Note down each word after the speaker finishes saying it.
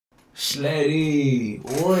Slatty,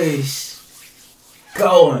 what's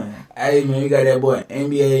going? Hey man, we got that boy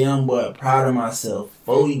NBA YoungBoy. Proud of myself.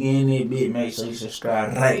 Before we get in that bit, make sure you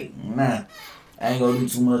subscribe right now. I ain't gonna do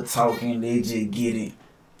too much talking. They just get it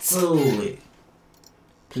to it.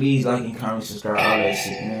 Please like and comment, subscribe, all that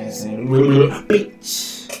shit. You know what I'm saying?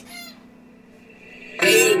 Bitch.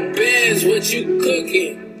 Hey, Biz, what you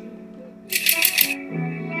cooking?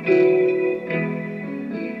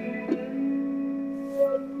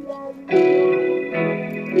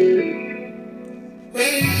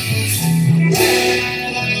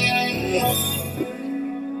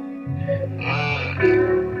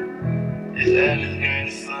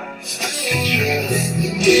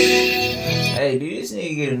 Hey, did this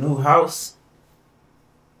nigga get a new house?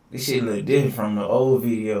 This shit look different from the old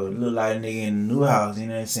video. It look like a nigga in a new house, you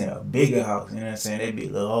know what I'm saying? A bigger house, you know what I'm saying? That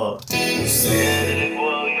bitch look hard. I used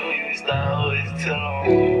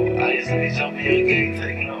to be jumping your gate,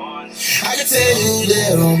 taking the orange. I can tell you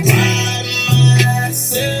that I'm proud of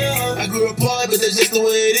myself. I grew up poor, but that's just the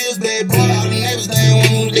way it is, baby. Boy, all the neighbors, they ain't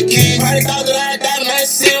want me with the kids. Probably thought that I'd die, but I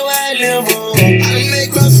see where I live on. I done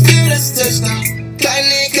made cross the field, that's a touchdown. Cotton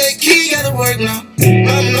and cut key, gotta work now.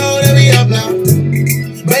 Mama know that we up now.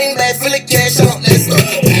 Bring back full of cash, on, let's go.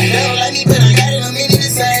 They don't like me, but I got it. I'm in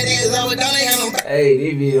this side is. I would don't have no. Hey,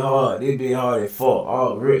 this be hard. This be hard as fuck.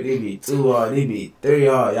 Oh, Rick, this be too hard. This be 3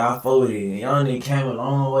 hard. Y'all folded it. Y'all nigga came a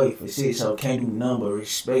long way for shit, so can't do nothing but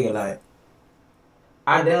respect it. Like,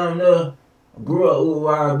 I damn near grew up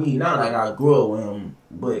with YB. Not like I grew up with him,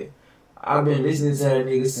 but I've been listening to that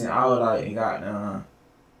nigga since I was like, got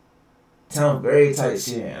 10th grade type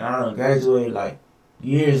shit. And I done graduated like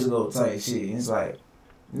years ago type shit. It's like,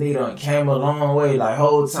 nigga done came a long way. Like,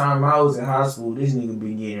 whole time I was in high school, this nigga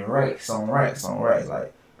been getting racks on racks on racks.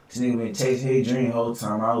 Like, this nigga been chasing his dream whole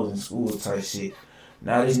time I was in school type shit.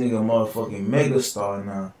 Now this nigga motherfucking mega star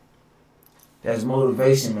now. That's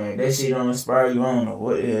motivation, man. That shit don't inspire you. I don't know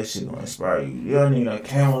what the hell shit gonna inspire you. Y'all nigga done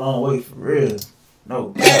came a long way for real.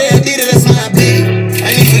 No. I did it, that's my big.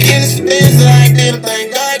 I need forgiveness for things that I did.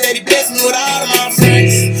 Thank God that he blessed me with all of my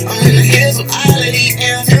friends. I'm in the hills with all of these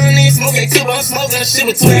M's. Hearing these smoking too, but I'm smoking shit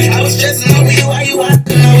with twins. I was stressing over you while you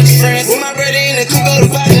walking out with your friends. With my brother in the coupe, go to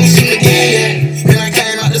fight and we shoot again. And I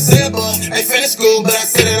came out the cell, boy. Ain't finished school, but I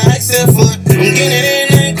said that I accept for it. I'm getting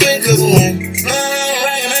it in and quick, cause when I'm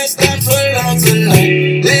right, I ain't stopping for long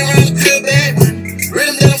tonight. Lay around the crib, baby.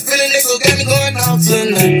 Rhythm that I'm feeling, they so got me going off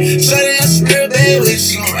tonight. Shorty know she real, baby.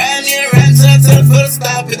 She gon' ride me around till I tell her for the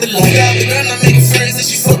stop at the light. Got the girl, I'm making friends and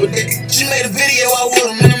she fuck with it. She made a video out with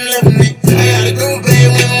them and I'm loving it. I got a girl, baby,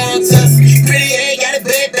 when I want to test. Pretty, yeah, got a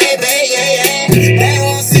bad, baby, yeah. They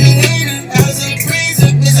won't see me winning. I was in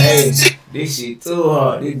prison. Hey, this shit too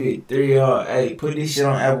hard. This bitch 3 hard. Hey, put this shit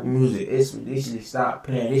on Apple Music. This shit stop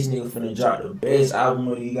playing. This nigga finna drop the best album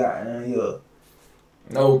that he got in here.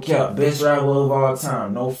 No cap. Best rapper of all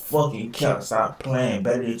time. No fucking cap. Stop playing.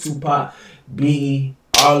 Better than Tupac, Biggie,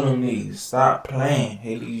 all them niggas. Stop playing.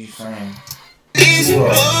 Hey, you saying? I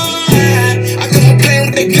come up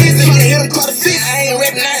playing with that glizzy. Tryna hit him caught a fish. I ain't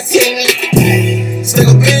recognizing me. Stick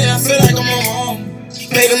up in, I feel like I'm on my own.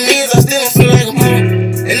 Made the means, I still don't feel like I'm home.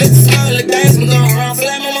 And it's the small little things been going wrong. Feel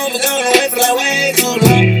like my mom been going away for like way too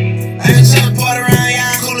long. I ain't tryna party around,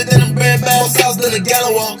 y'all. Cooler than a bread bag. More sauce than a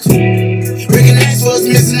gallon walk. Was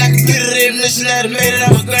missing, I could get it ignition, I'd have made it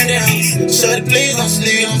out my granddad house. Shorty, please don't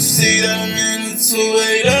sleep, don't see that I'm in it to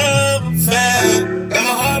wait up and found. Got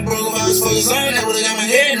my heart broke, if I was focused on it, I would've got my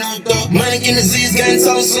head knocked off. Money getting disease, getting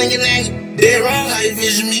tall, slinging anger. Dead wrong, how you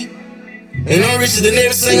vision me. And I'm richer than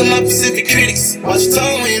every single my Pacific critics. Watch your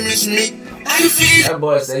tone when you mention me. I can feel that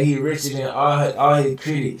boy say he richer than all his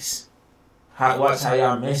critics. Watch how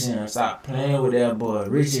y'all mention him. Stop playing with that boy.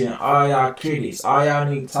 Richer than all y'all critics. All y'all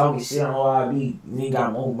niggas talking shit on OIB. Nigga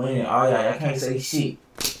got more money than all y'all. Y'all can't say shit.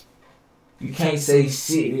 You can't say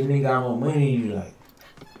shit. This nigga got more money than you. Like,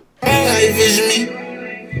 how you vision me.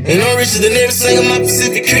 And I'm richer than every single my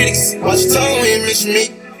Pacific critics. Watch your tone when you mention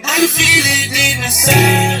me. I can feel it deep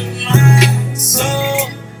inside my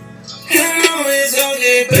soul. You know it's gonna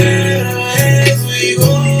get better as we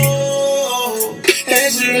go.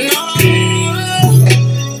 As you know.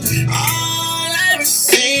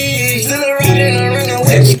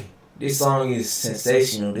 This song is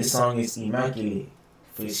sensational. This song is immaculate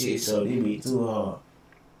for shit, so this be too hard.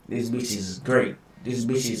 This bitch is great. This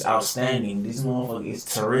bitch is outstanding. This motherfucker is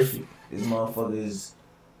terrific. This motherfucker is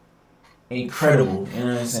incredible. You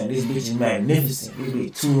know what I'm saying? This bitch is magnificent. This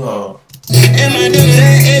bitch too hard. And my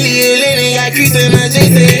nigga Elliot got creased in my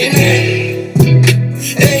JC.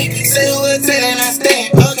 Hey, say who was 10 and I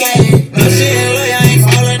stand. Okay. No shit, I ain't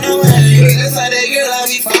falling nowhere. That's how that girl I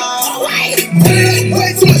be falling.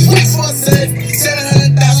 Way too much flex.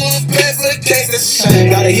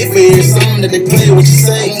 let they play what you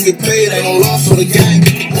say. Won't get paid, ain't no loss for the game.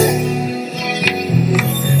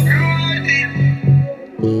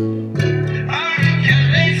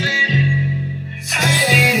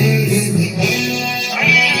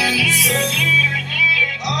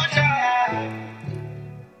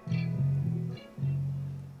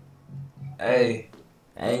 Hey,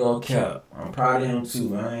 I ain't gonna cap. I'm proud of him too,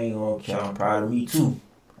 man. I ain't gonna cap. I'm proud of me too.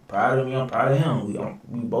 I'm proud of me. I'm proud of him.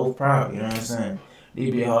 We both proud. You know what I'm saying? They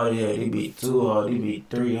be hard here. They be 2 hard. They be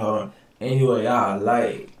 3 hard. Anyway, y'all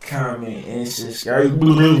like, comment, and subscribe.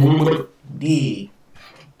 Dig.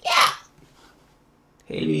 Yeah.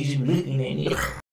 Hey, you looking at me.